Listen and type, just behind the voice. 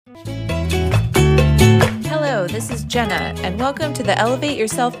Hello, this is Jenna, and welcome to the Elevate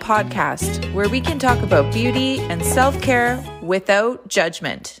Yourself podcast, where we can talk about beauty and self-care without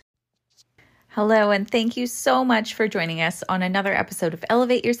judgment. Hello, and thank you so much for joining us on another episode of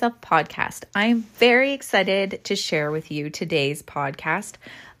Elevate Yourself podcast. I'm very excited to share with you today's podcast.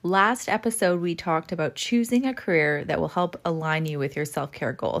 Last episode, we talked about choosing a career that will help align you with your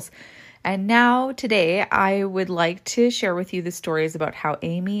self-care goals. And now today, I would like to share with you the stories about how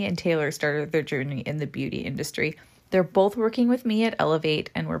Amy and Taylor started their journey in the beauty industry. They're both working with me at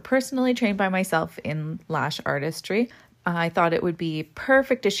Elevate and were personally trained by myself in lash artistry. I thought it would be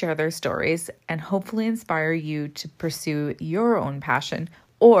perfect to share their stories and hopefully inspire you to pursue your own passion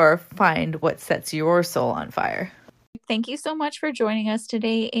or find what sets your soul on fire. Thank you so much for joining us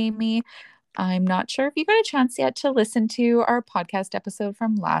today, Amy. I'm not sure if you got a chance yet to listen to our podcast episode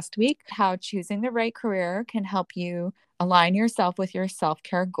from last week, how choosing the right career can help you align yourself with your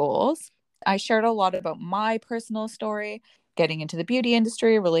self-care goals. I shared a lot about my personal story. Getting into the beauty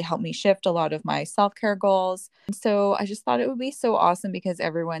industry really helped me shift a lot of my self-care goals. So I just thought it would be so awesome because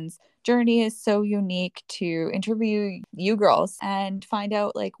everyone's journey is so unique to interview you girls and find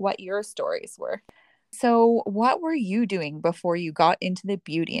out like what your stories were. So what were you doing before you got into the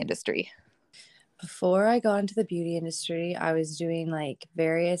beauty industry? Before I got into the beauty industry, I was doing like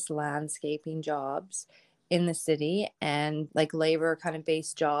various landscaping jobs in the city and like labor kind of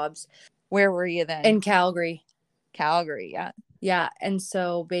based jobs. Where were you then? In Calgary. Calgary, yeah. Yeah. And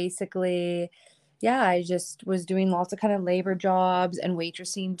so basically, yeah, I just was doing lots of kind of labor jobs and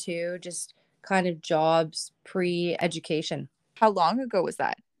waitressing too, just kind of jobs pre-education. How long ago was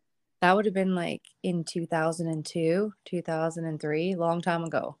that? That would have been like in 2002, 2003, long time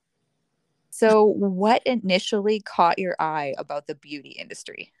ago. So what initially caught your eye about the beauty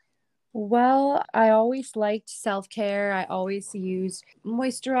industry? Well, I always liked self-care. I always used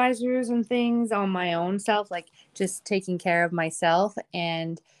moisturizers and things on my own self, like just taking care of myself,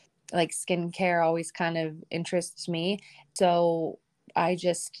 and like skincare always kind of interests me. So I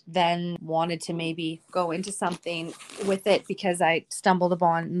just then wanted to maybe go into something with it because I stumbled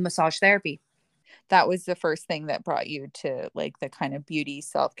upon massage therapy. That was the first thing that brought you to like the kind of beauty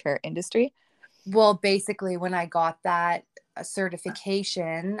self-care industry? Well, basically, when I got that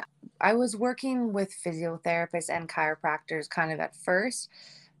certification, I was working with physiotherapists and chiropractors kind of at first,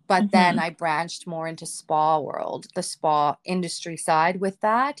 but then I branched more into spa world, the spa industry side with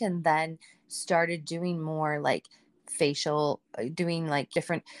that, and then started doing more like facial, doing like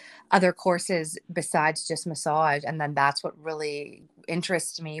different other courses besides just massage. And then that's what really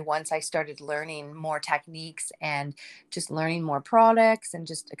interests me once I started learning more techniques and just learning more products and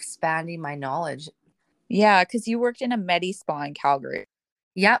just expanding my knowledge. Yeah, because you worked in a Medi Spa in Calgary.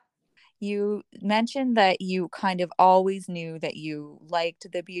 Yep. You mentioned that you kind of always knew that you liked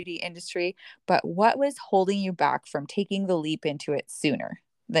the beauty industry, but what was holding you back from taking the leap into it sooner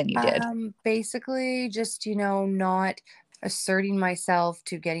than you did? Basically just, not asserting myself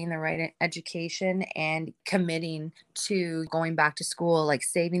to getting the right education and committing to going back to school, like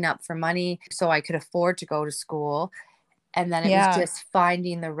saving up for money so I could afford to go to school. And then it was Yeah, just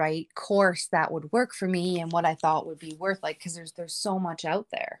finding the right course that would work for me and what I thought would be worth, like, because there's so much out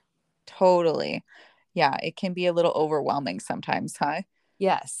there. totally. Yeah, it can be a little overwhelming sometimes, huh?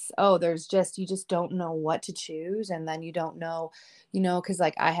 Yes. Oh, you just don't know what to choose. And then you don't know, because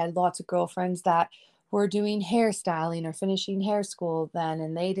like I had lots of girlfriends that were doing hairstyling or finishing hair school then,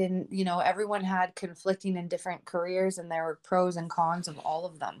 and they didn't, everyone had conflicting and different careers, and there were pros and cons of all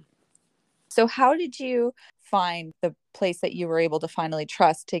of them. So how did you find the place that you were able to finally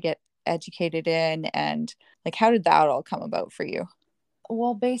trust to get educated in, and like how did that all come about for you?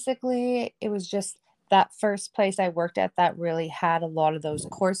 Well, basically, it was just that first place I worked at that really had a lot of those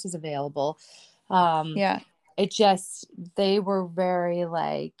courses available. Um, Yeah. they were very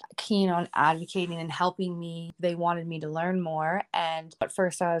like keen on advocating and helping me. They wanted me to learn more. And at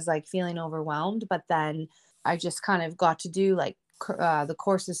first I was like feeling overwhelmed, but then I just kind of got to do like the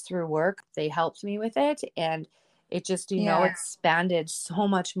courses through work. They helped me with it. And it just, Yeah. expanded so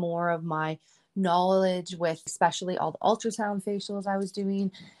much more of my knowledge with especially all the ultrasound facials I was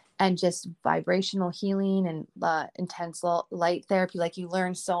doing and just vibrational healing and intense light therapy. Like you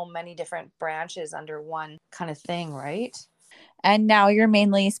learn so many different branches under one kind of thing, right? And now you're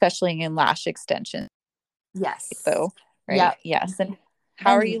mainly especially in lash extension Yes. though, right? Yep. Yes. And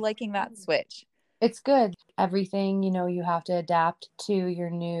how are And you liking that switch? it's good. Everything, you have to adapt to your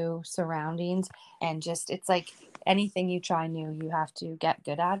new surroundings. And just, it's like anything you try new, you have to get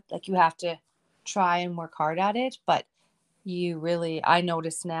good at. Like you have to try and work hard at it, but I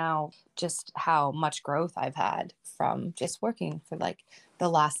notice now just how much growth I've had from just working for like the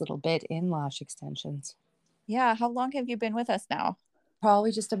last little bit in lash extensions. Yeah. How long have you been with us now?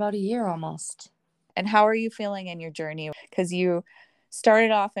 Probably just about a year almost. And how are you feeling in your journey? Because you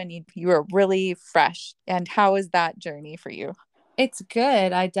started off and you were really fresh. And how is that journey for you? It's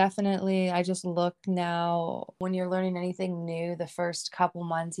good. I just look now when you're learning anything new, the first couple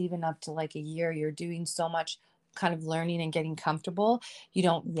months, even up to like a year, you're doing so much kind of learning and getting comfortable. You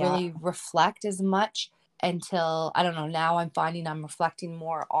don't Yeah. really reflect as much until, I don't know, now I'm finding I'm reflecting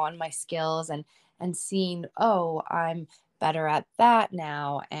more on my skills and seeing, oh, I'm better at that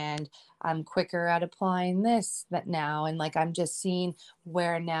now, and I'm quicker at applying this that now, and like I'm just seeing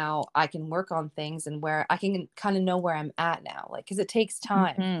where now I can work on things and where I can kind of know where I'm at now, like, because it takes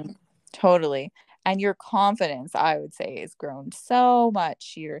time. Mhm. Totally. And your confidence, I would say, has grown so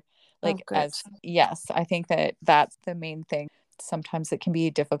much. You're Oh, like, good. as yes, I think that that's the main thing. Sometimes it can be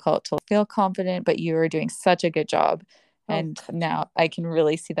difficult to feel confident, but you are doing such a good job. Oh, And now I can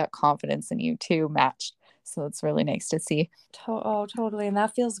really see that confidence in you too matched. So it's really nice to see. oh, totally. And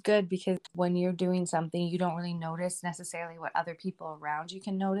that feels good because when you're doing something, you don't really notice necessarily what other people around you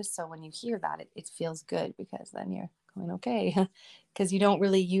can notice. So when you hear that, it feels good because then you're going, okay, because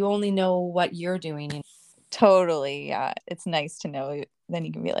you only know what you're doing. Totally. Yeah. It's nice to know. Then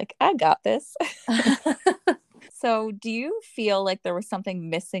you can be like, I got this. So, do you feel like there was something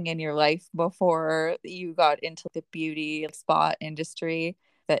missing in your life before you got into the beauty spa industry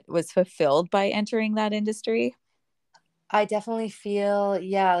that was fulfilled by entering that industry? I definitely feel,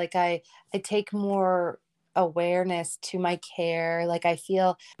 yeah, like I take more awareness to my care. Like I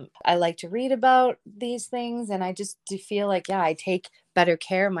feel I like to read about these things, and I just do feel like, yeah, I take better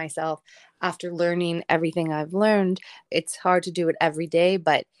care of myself after learning everything I've learned. It's hard to do it every day,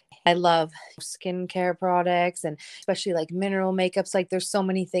 but I love skincare products and especially like mineral makeups. Like there's so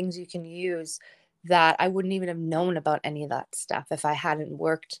many things you can use that I wouldn't even have known about any of that stuff if I hadn't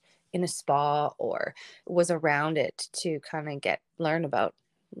worked in a spa or was around it to kind of learn about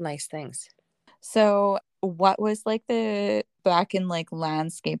nice things. So, what was like the back in like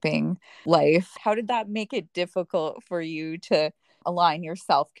landscaping life? How did that make it difficult for you to align your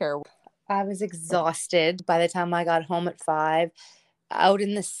self care? I was exhausted by the time I got home at 5, out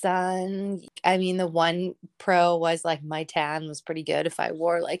in the sun. I mean, the one pro was like my tan was pretty good. If I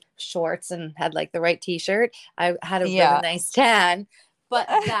wore like shorts and had like the right t-shirt, I had a really Yeah. nice tan. But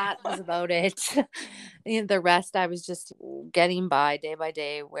that was about it. The rest, I was just getting by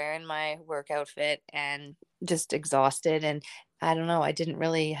day, wearing my work outfit and just exhausted. And I don't know, I didn't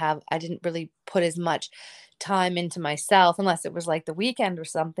really put as much time into myself unless it was like the weekend or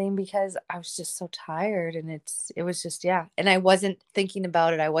something because I was just so tired, and it was just, yeah, and I wasn't thinking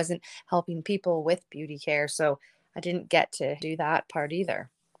about it. I wasn't helping people with beauty care, so I didn't get to do that part either.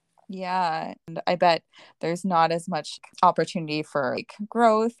 Yeah. And I bet there's not as much opportunity for like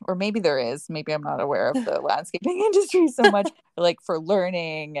growth, or maybe there is. Maybe I'm not aware of the landscaping industry so much, like for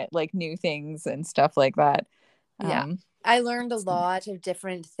learning like new things and stuff like that. Yeah. Um, I learned a lot of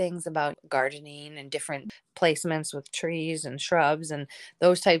different things about gardening and different placements with trees and shrubs and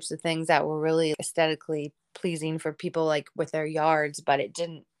those types of things that were really aesthetically pleasing for people like with their yards, but it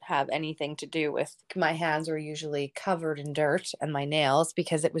didn't have anything to do with my hands were usually covered in dirt and my nails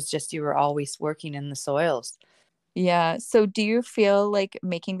because it was just you were always working in the soils. yeah. So do you feel like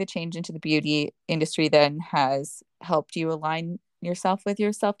making the change into the beauty industry then has helped you align yourself with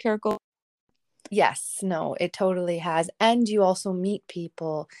your self-care goal? Yes, no, it totally has. And you also meet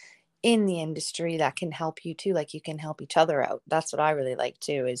people in the industry that can help you too, like you can help each other out. That's what I really like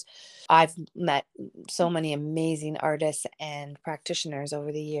too, is I've met so many amazing artists and practitioners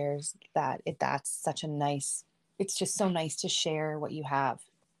over the years that that's such a nice, it's just so nice to share what you have.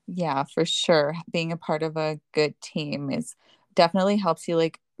 Yeah, for sure. Being a part of a good team is definitely helps you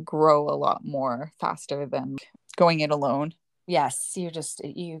like grow a lot more faster than going it alone. Yes,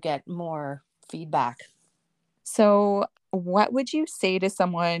 you get more feedback. So, what would you say to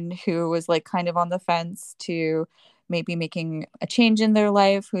someone who was like kind of on the fence to maybe making a change in their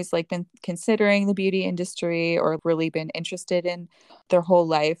life, who's like been considering the beauty industry or really been interested in their whole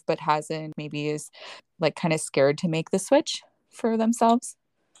life, but hasn't, maybe is like kind of scared to make the switch for themselves?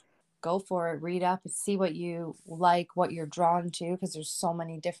 Go for it, read up and see what you like, what you're drawn to, because there's so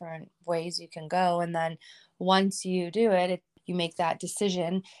many different ways you can go. And then once you do it, you make that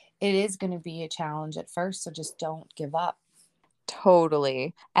decision. It is going to be a challenge at first, so just don't give up.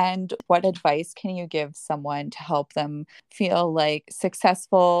 Totally. And what advice can you give someone to help them feel like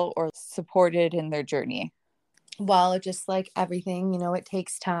successful or supported in their journey? Well, just like everything, it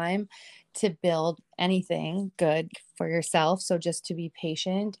takes time to build anything good for yourself. So just to be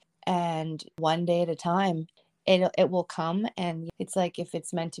patient and one day at a time, it will come. And it's like, if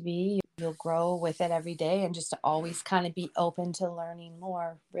it's meant to be, you'll grow with it every day, and just to always kind of be open to learning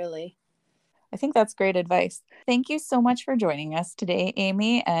more, really. I think that's great advice. Thank you so much for joining us today,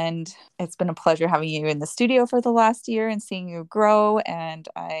 Amy. And it's been a pleasure having you in the studio for the last year and seeing you grow. And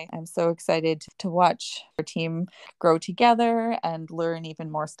I am so excited to watch our team grow together and learn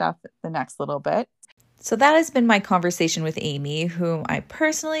even more stuff the next little bit. So that has been my conversation with Amy, whom I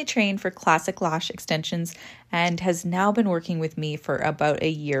personally trained for classic lash extensions and has now been working with me for about a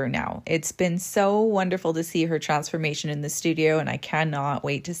year now. It's been so wonderful to see her transformation in the studio, and I cannot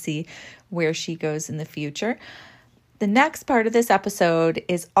wait to see where she goes in the future. The next part of this episode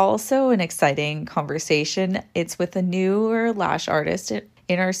is also an exciting conversation. It's with a newer lash artist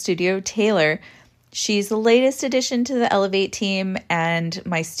in our studio, Taylor. She's the latest addition to the Elevate team and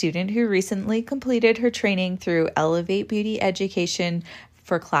my student who recently completed her training through Elevate Beauty Education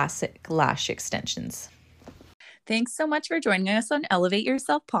for classic lash extensions. Thanks so much for joining us on Elevate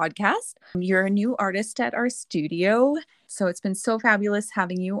Yourself podcast. You're a new artist at our studio, so it's been so fabulous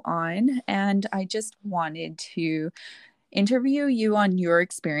having you on. And I just wanted to interview you on your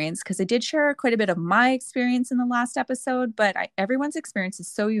experience, because I did share quite a bit of my experience in the last episode, but everyone's experience is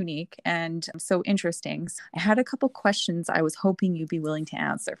so unique and so interesting. I had a couple questions I was hoping you'd be willing to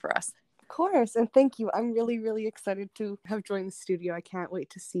answer for us. Of course, and thank you. I'm really, really excited to have joined the studio. I can't wait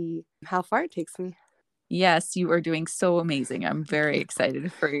to see how far it takes me. Yes, you are doing so amazing. I'm very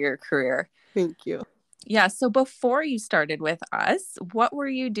excited for your career. Thank you. Yeah, so before you started with us, what were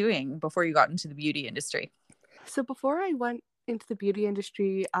you doing before you got into the beauty industry? So before I went into the beauty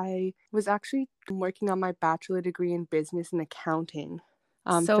industry, I was actually working on my bachelor degree in business and accounting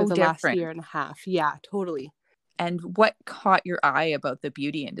for the last year and a half. Yeah, totally. And what caught your eye about the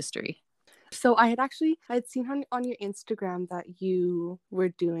beauty industry? So I had seen on your Instagram that you were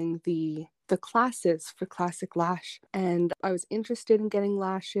doing the classes for classic lash, and I was interested in getting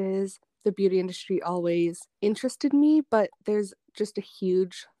lashes. The beauty industry always interested me, but there's just a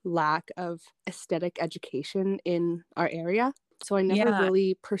huge lack of aesthetic education in our area. So I never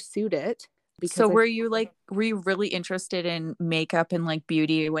really pursued it. So were you really interested in makeup and like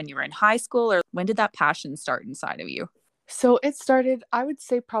beauty when you were in high school, or when did that passion start inside of you? So it started, I would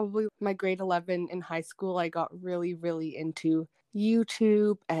say probably my grade 11 in high school. I got really, really into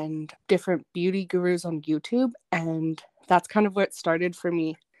YouTube and different beauty gurus on YouTube. And that's kind of where it started for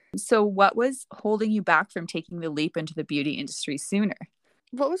me. So what was holding you back from taking the leap into the beauty industry sooner?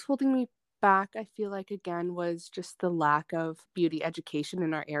 What was holding me back, I feel like, again, was just the lack of beauty education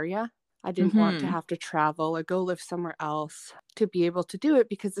in our area. I didn't want to have to travel or go live somewhere else to be able to do it,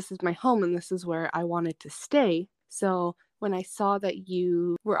 because this is my home and this is where I wanted to stay. So when I saw that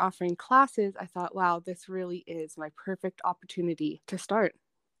you were offering classes, I thought, wow, this really is my perfect opportunity to start.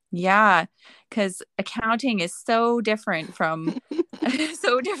 Yeah, because accounting is so different from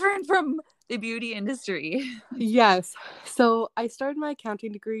the beauty industry. Yes. So I started my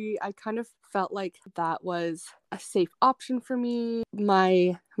accounting degree. I kind of felt like that was a safe option for me.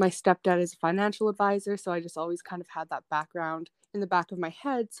 My stepdad is a financial advisor, so I just always kind of had that background in the back of my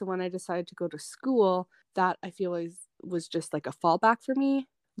head. So when I decided to go to school, that I feel was just like a fallback for me,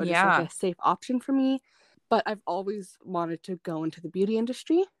 or just like a safe option for me. But I've always wanted to go into the beauty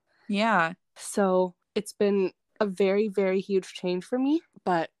industry. Yeah. So it's been a very, very huge change for me,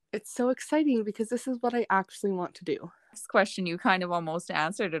 but it's so exciting because this is what I actually want to do. Next question, you kind of almost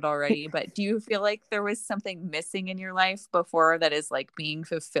answered it already, but do you feel like there was something missing in your life before that is like being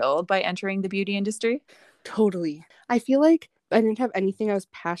fulfilled by entering the beauty industry? Totally. I feel like I didn't have anything I was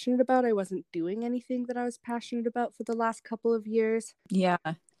passionate about. I wasn't doing anything that I was passionate about for the last couple of years. Yeah.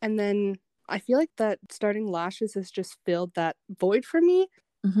 And then I feel like that starting lashes has just filled that void for me.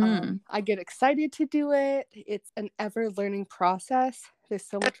 I get excited to do it. It's an ever learning process. There's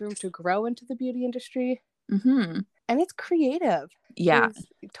so much room to grow into the beauty industry. And it's creative. Yeah.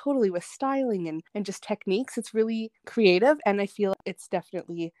 Totally, with styling and just techniques. It's really creative. And I feel it's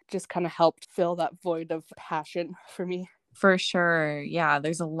definitely just kind of helped fill that void of passion for me. For sure. Yeah.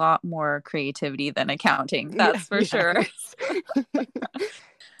 There's a lot more creativity than accounting. That's for sure.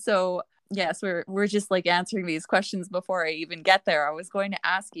 So yes, we're just like answering these questions before I even get there. I was going to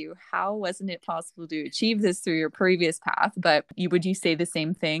ask you, how wasn't it possible to achieve this through your previous path? But would you say the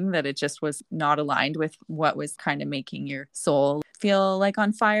same thing, that it just was not aligned with what was kind of making your soul feel like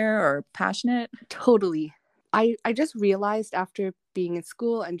on fire or passionate? Totally. I just realized after being in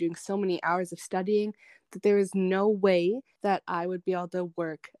school and doing so many hours of studying that there is no way that I would be able to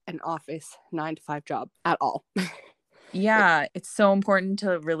work an office 9-to-5 job at all. Yeah, it's so important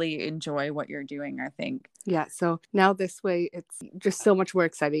to really enjoy what you're doing, I think. Yeah, so now this way, it's just so much more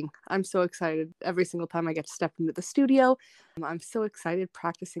exciting. I'm so excited every single time I get to step into the studio. I'm so excited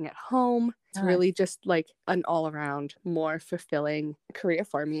practicing at home. It's really just like an all-around more fulfilling career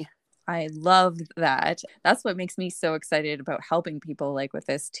for me. I love that. That's what makes me so excited about helping people like with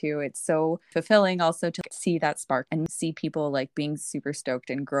this too. It's so fulfilling also to see that spark and see people like being super stoked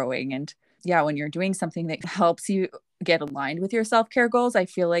and growing. And yeah, when you're doing something that helps you get aligned with your self-care goals, I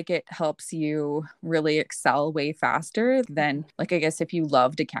feel like it helps you really excel way faster than, like, I guess if you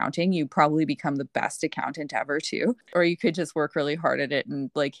loved accounting, you probably become the best accountant ever too. Or you could just work really hard at it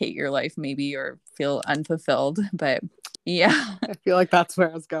and like hate your life maybe, or feel unfulfilled. But yeah. I feel like that's where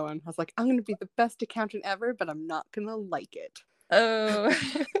I was going. I was like, I'm going to be the best accountant ever, but I'm not going to like it. Oh.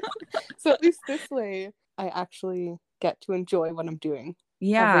 So at least this way, I actually get to enjoy what I'm doing.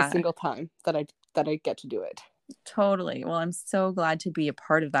 Yeah. Every single time that I get to do it. Totally. Well, I'm so glad to be a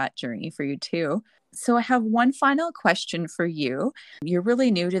part of that journey for you too. So I have one final question for you. You're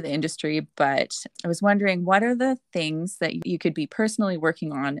really new to the industry, but I was wondering, what are the things that you could be personally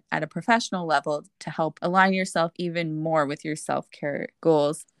working on at a professional level to help align yourself even more with your self-care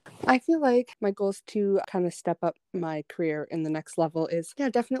goals? I feel like my goals to kind of step up my career in the next level is,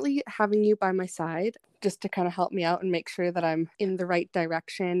 definitely having you by my side just to kind of help me out and make sure that I'm in the right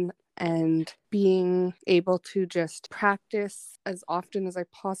direction, and being able to just practice as often as I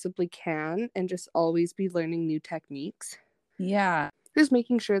possibly can and just always be learning new techniques. Yeah. Just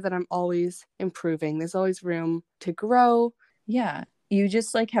making sure that I'm always improving. There's always room to grow. Yeah. You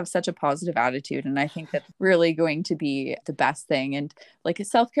just like have such a positive attitude. And I think that's really going to be the best thing. And like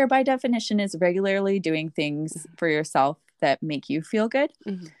self-care by definition is regularly doing things for yourself that make you feel good.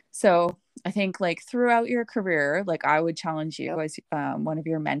 Mm-hmm. So I think like throughout your career, like I would challenge you as one of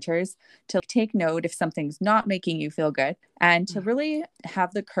your mentors to take note if something's not making you feel good, and to really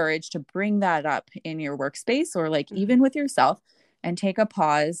have the courage to bring that up in your workspace or like even with yourself, and take a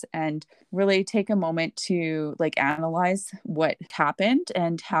pause and really take a moment to like analyze what happened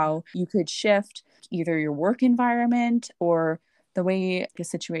and how you could shift either your work environment or the way the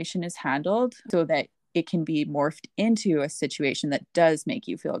situation is handled so that it can be morphed into a situation that does make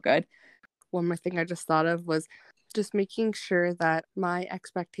you feel good. One more thing I just thought of was just making sure that my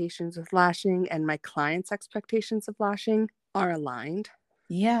expectations of lashing and my clients' expectations of lashing are aligned.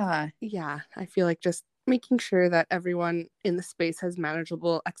 Yeah. Yeah. I feel like just making sure that everyone in the space has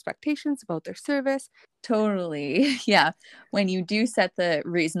manageable expectations about their service. Totally. Yeah. When you do set the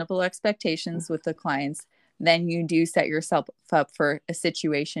reasonable expectations with the clients, then you do set yourself up for a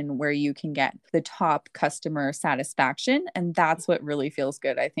situation where you can get the top customer satisfaction. And that's what really feels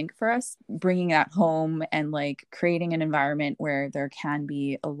good, I think, for us, bringing that home and like creating an environment where there can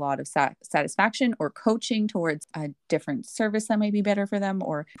be a lot of satisfaction or coaching towards a different service that might be better for them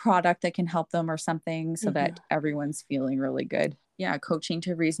or product that can help them or something, so that everyone's feeling really good. Yeah, coaching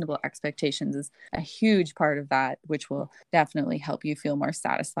to reasonable expectations is a huge part of that, which will definitely help you feel more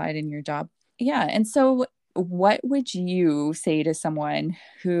satisfied in your job. Yeah. And so what would you say to someone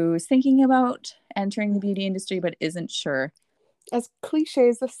who's thinking about entering the beauty industry but isn't sure? As cliche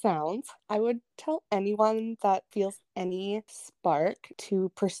as this sounds, I would tell anyone that feels any spark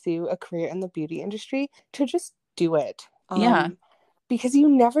to pursue a career in the beauty industry to just do it. Yeah. Because you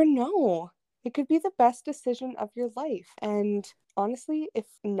never know. It could be the best decision of your life. And honestly, if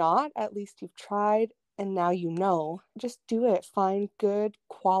not, at least you've tried and now you know. Just do it. Find good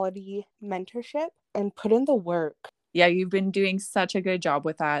quality mentorship and put in the work. Yeah, you've been doing such a good job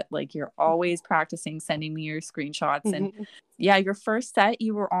with that. Like you're always practicing sending me your screenshots. And yeah, your first set,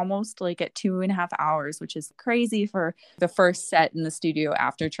 you were almost like at 2.5 hours, which is crazy for the first set in the studio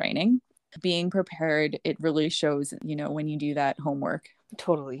after training. Being prepared, it really shows, you know, when you do that homework.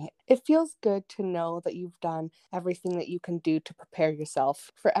 Totally. It feels good to know that you've done everything that you can do to prepare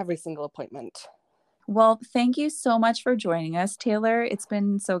yourself for every single appointment. Well, thank you so much for joining us, Taylor. It's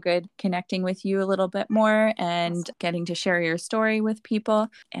been so good connecting with you a little bit more and getting to share your story with people.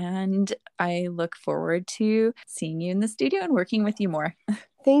 And I look forward to seeing you in the studio and working with you more.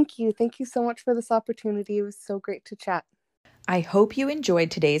 Thank you. Thank you so much for this opportunity. It was so great to chat. I hope you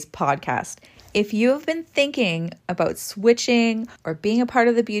enjoyed today's podcast. If you have been thinking about switching or being a part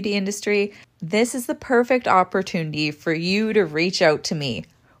of the beauty industry, this is the perfect opportunity for you to reach out to me.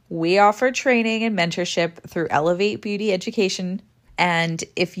 We offer training and mentorship through Elevate Beauty Education, And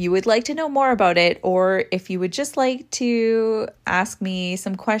if you would like to know more about it, or if you would just like to ask me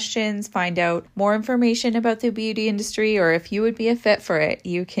some questions, find out more information about the beauty industry, or if you would be a fit for it,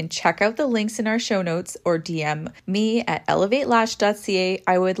 you can check out the links in our show notes or DM me at elevatelash.ca.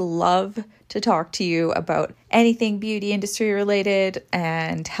 I would love to talk to you about anything beauty industry related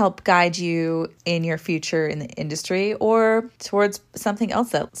and help guide you in your future in the industry or towards something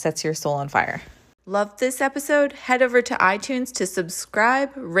else that sets your soul on fire. Loved this episode? Head over to iTunes to subscribe,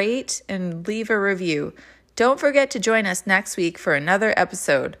 rate, and leave a review. Don't forget to join us next week for another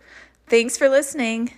episode. Thanks for listening.